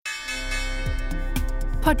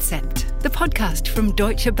Podcept, the podcast from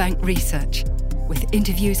Deutsche Bank Research, with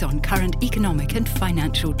interviews on current economic and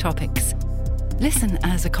financial topics. Listen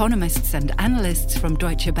as economists and analysts from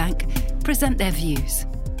Deutsche Bank present their views.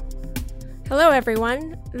 Hello,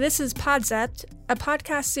 everyone. This is Podcept, a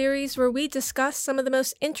podcast series where we discuss some of the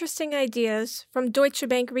most interesting ideas from Deutsche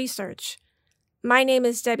Bank Research. My name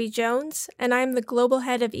is Debbie Jones, and I'm the Global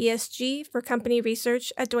Head of ESG for Company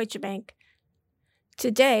Research at Deutsche Bank.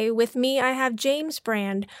 Today, with me, I have James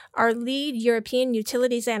Brand, our lead European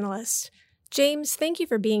utilities analyst. James, thank you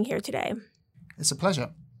for being here today. It's a pleasure.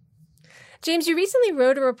 James, you recently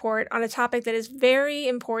wrote a report on a topic that is very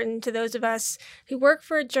important to those of us who work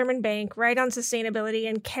for a German bank, write on sustainability,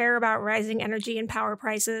 and care about rising energy and power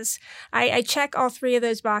prices. I check all three of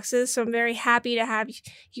those boxes, so I'm very happy to have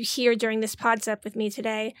you here during this Podcept with me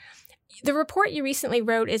today. The report you recently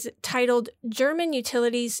wrote is titled German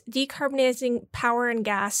Utilities Decarbonizing Power and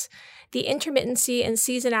Gas, the Intermittency and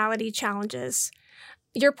Seasonality Challenges.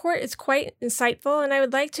 Your report is quite insightful, and I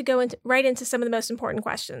would like to go right into some of the most important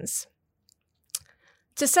questions.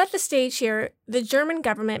 To set the stage here, the German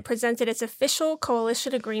government presented its official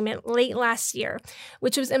coalition agreement late last year,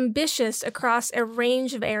 which was ambitious across a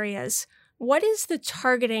range of areas. What is the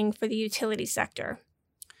targeting for the utility sector?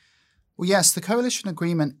 Well, yes, the coalition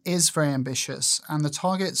agreement is very ambitious, and the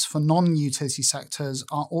targets for non-utility sectors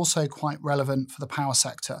are also quite relevant for the power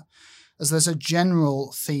sector, as there's a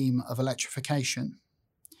general theme of electrification.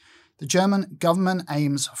 The German government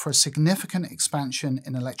aims for a significant expansion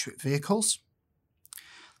in electric vehicles.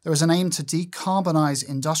 There is an aim to decarbonise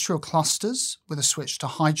industrial clusters with a switch to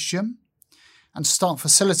hydrogen. And to start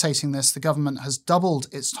facilitating this, the government has doubled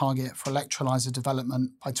its target for electrolyser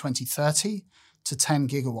development by 2030 to 10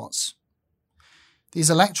 gigawatts. These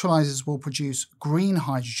electrolysers will produce green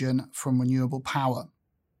hydrogen from renewable power.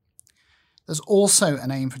 There's also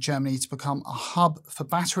an aim for Germany to become a hub for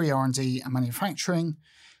battery R&D and manufacturing,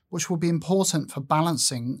 which will be important for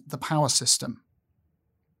balancing the power system.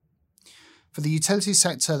 For the utility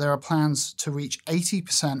sector, there are plans to reach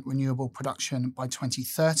 80% renewable production by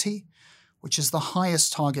 2030, which is the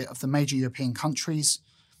highest target of the major European countries,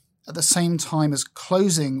 at the same time as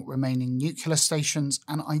closing remaining nuclear stations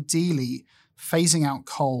and ideally phasing out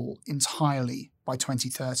coal entirely by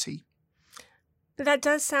 2030. That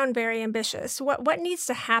does sound very ambitious. What needs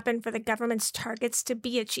to happen for the government's targets to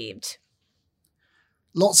be achieved?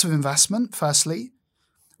 Lots of investment, firstly.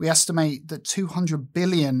 We estimate that 200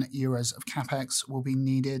 billion euros of capex will be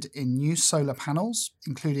needed in new solar panels,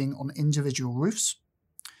 including on individual roofs,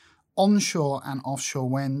 onshore and offshore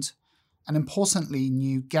wind, and importantly,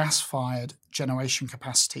 new gas-fired generation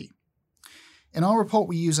capacity. In our report,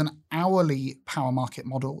 we use an hourly power market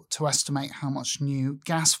model to estimate how much new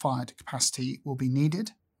gas-fired capacity will be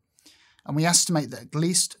needed. And we estimate that at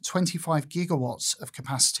least 25 gigawatts of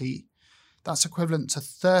capacity, that's equivalent to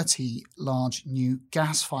 30 large new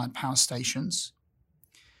gas-fired power stations,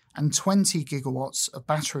 and 20 gigawatts of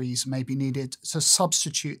batteries may be needed to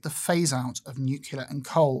substitute the phase-out of nuclear and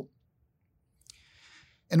coal.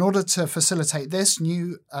 In order to facilitate this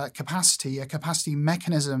new capacity, a capacity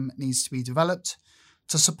mechanism needs to be developed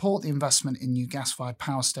to support the investment in new gas-fired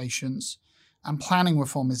power stations, and planning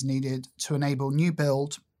reform is needed to enable new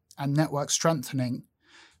build and network strengthening,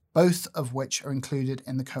 both of which are included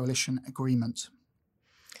in the coalition agreement.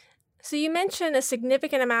 So you mentioned a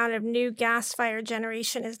significant amount of new gas-fired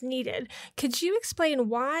generation is needed. Could you explain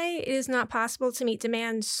why it is not possible to meet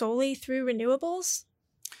demand solely through renewables?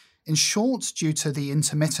 In short, due to the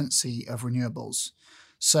intermittency of renewables.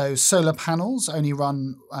 So solar panels only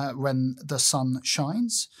run when the sun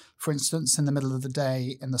shines, for instance, in the middle of the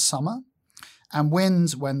day in the summer, and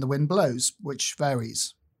wind when the wind blows, which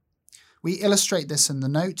varies. We illustrate this in the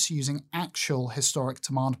notes using actual historic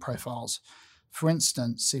demand profiles. For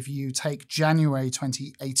instance, if you take January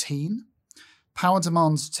 2018, power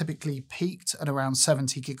demand typically peaked at around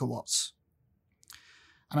 70 gigawatts.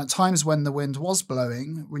 And at times when the wind was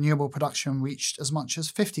blowing, renewable production reached as much as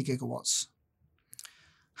 50 gigawatts.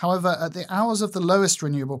 However, at the hours of the lowest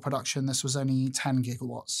renewable production, this was only 10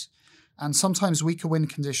 gigawatts. And sometimes weaker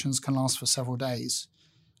wind conditions can last for several days.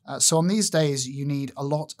 So on these days, you need a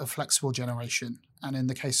lot of flexible generation. And in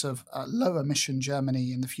the case of low-emission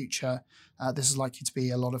Germany in the future, this is likely to be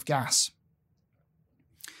a lot of gas.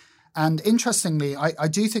 And interestingly, I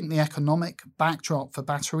do think the economic backdrop for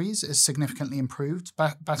batteries is significantly improved.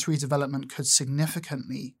 Battery development could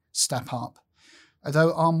significantly step up,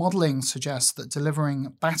 although our modelling suggests that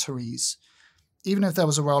delivering batteries, even if there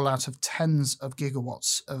was a rollout of tens of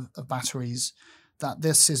gigawatts of batteries, that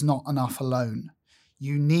this is not enough alone.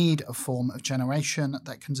 you need a form of generation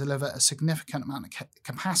that can deliver a significant amount of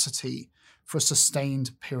capacity for a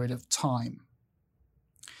sustained period of time.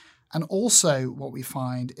 And also what we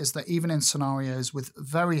find is that even in scenarios with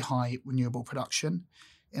very high renewable production,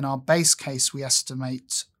 in our base case we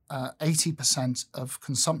estimate 80% of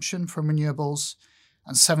consumption from renewables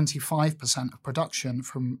and 75% of production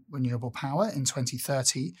from renewable power in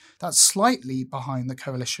 2030. That's slightly behind the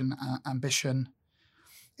coalition ambition,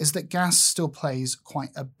 is that gas still plays quite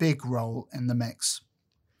a big role in the mix.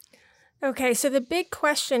 Okay, so the big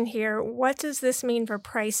question here, what does this mean for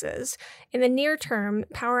prices? In the near term,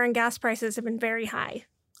 power and gas prices have been very high.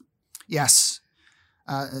 Yes.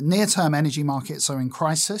 Near-term energy markets are in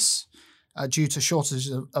crisis due to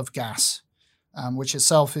shortages of gas, which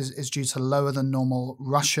itself is due to lower than normal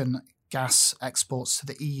Russian gas exports to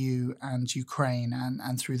the EU and Ukraine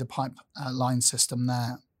and through the pipeline system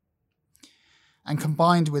there. And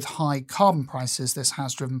combined with high carbon prices, this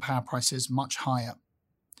has driven power prices much higher.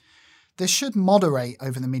 This should moderate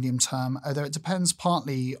over the medium term, although it depends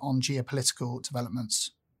partly on geopolitical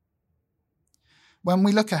developments. When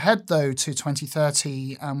we look ahead, though, to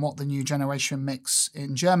 2030 and what the new generation mix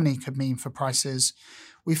in Germany could mean for prices,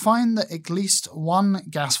 we find that at least one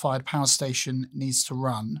gas-fired power station needs to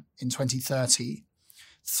run in 2030,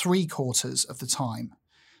 3/4 of the time,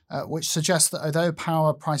 which suggests that although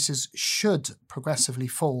power prices should progressively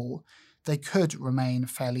fall, they could remain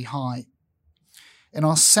fairly high. In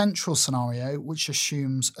our central scenario, which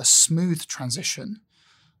assumes a smooth transition,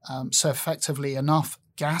 so effectively enough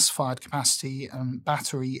gas-fired capacity and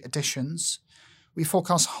battery additions, we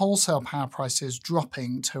forecast wholesale power prices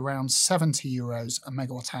dropping to around €70 a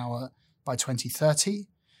megawatt hour by 2030,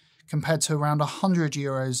 compared to around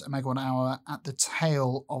 €100 a megawatt hour at the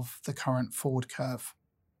tail of the current forward curve.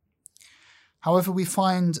 However, we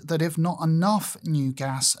find that if not enough new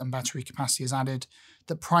gas and battery capacity is added,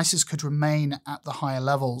 that prices could remain at the higher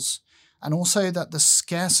levels, and also that the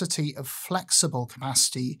scarcity of flexible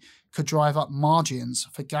capacity could drive up margins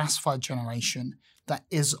for gas-fired generation that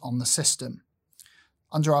is on the system.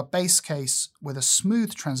 Under our base case, with a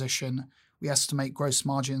smooth transition, we estimate gross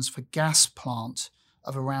margins for gas plant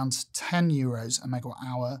of around €10 a megawatt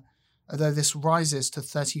hour, although this rises to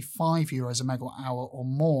 €35 a megawatt hour or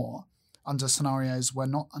more under scenarios where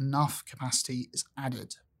not enough capacity is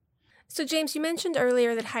added. So, James, you mentioned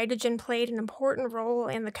earlier that hydrogen played an important role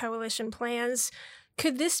in the coalition plans.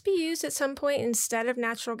 Could this be used at some point instead of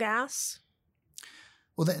natural gas?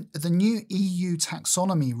 Well, the new EU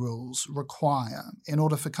taxonomy rules require, in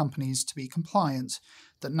order for companies to be compliant,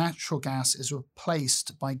 that natural gas is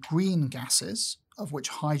replaced by green gases, of which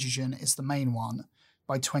hydrogen is the main one,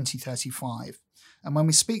 by 2035. And when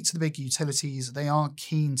we speak to the big utilities, they are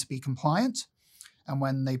keen to be compliant, and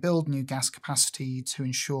when they build new gas capacity to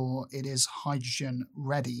ensure it is hydrogen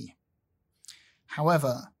ready.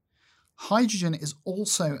 However, hydrogen is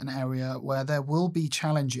also an area where there will be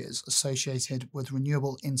challenges associated with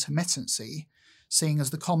renewable intermittency, seeing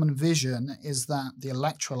as the common vision is that the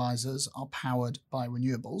electrolyzers are powered by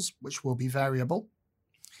renewables, which will be variable,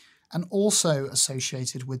 and also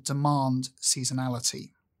associated with demand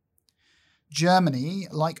seasonality. Germany,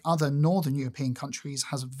 like other northern European countries,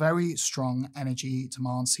 has very strong energy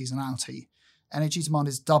demand seasonality. Energy demand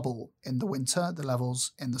is double in the winter, the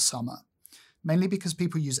levels in the summer, mainly because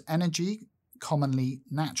people use energy, commonly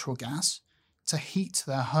natural gas, to heat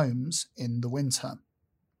their homes in the winter.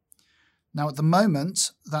 Now, at the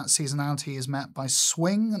moment, that seasonality is met by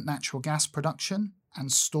swing natural gas production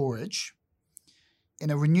and storage. In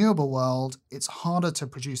a renewable world, it's harder to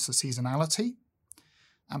produce the seasonality,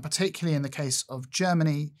 and particularly in the case of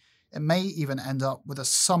Germany, it may even end up with a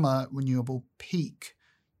summer renewable peak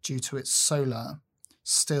due to its solar,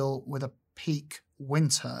 still with a peak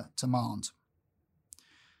winter demand.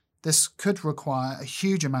 This could require a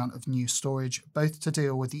huge amount of new storage, both to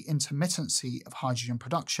deal with the intermittency of hydrogen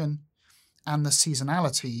production and the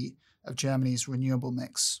seasonality of Germany's renewable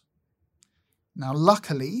mix. Now,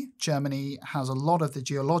 luckily, Germany has a lot of the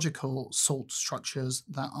geological salt structures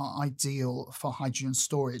that are ideal for hydrogen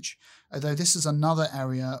storage, although this is another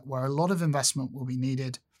area where a lot of investment will be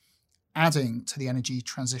needed, adding to the energy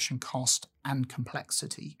transition cost and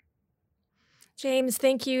complexity. James,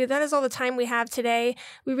 thank you. That is all the time we have today.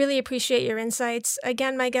 We really appreciate your insights.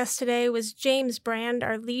 Again, my guest today was James Brand,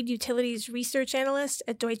 our lead utilities research analyst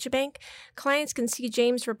at Deutsche Bank. Clients can see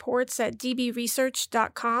James' reports at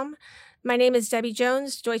dbresearch.com. My name is Debbie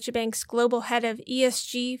Jones, Deutsche Bank's Global Head of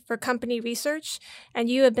ESG for Company Research, and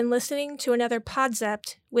you have been listening to another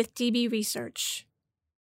Podcept with DB Research.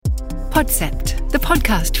 Podcept, the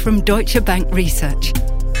podcast from Deutsche Bank Research.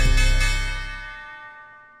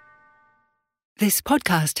 This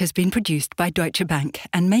podcast has been produced by Deutsche Bank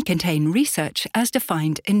and may contain research as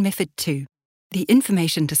defined in MiFID II. The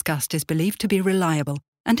information discussed is believed to be reliable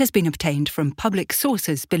and has been obtained from public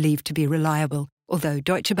sources believed to be reliable, although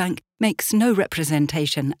Deutsche Bank makes no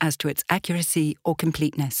representation as to its accuracy or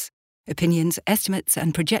completeness. Opinions, estimates,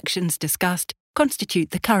 and projections discussed constitute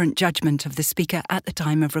the current judgment of the speaker at the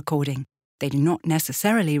time of recording. They do not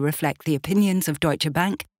necessarily reflect the opinions of Deutsche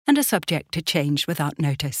Bank and are subject to change without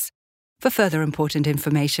notice. For further important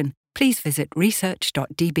information, please visit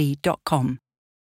research.db.com.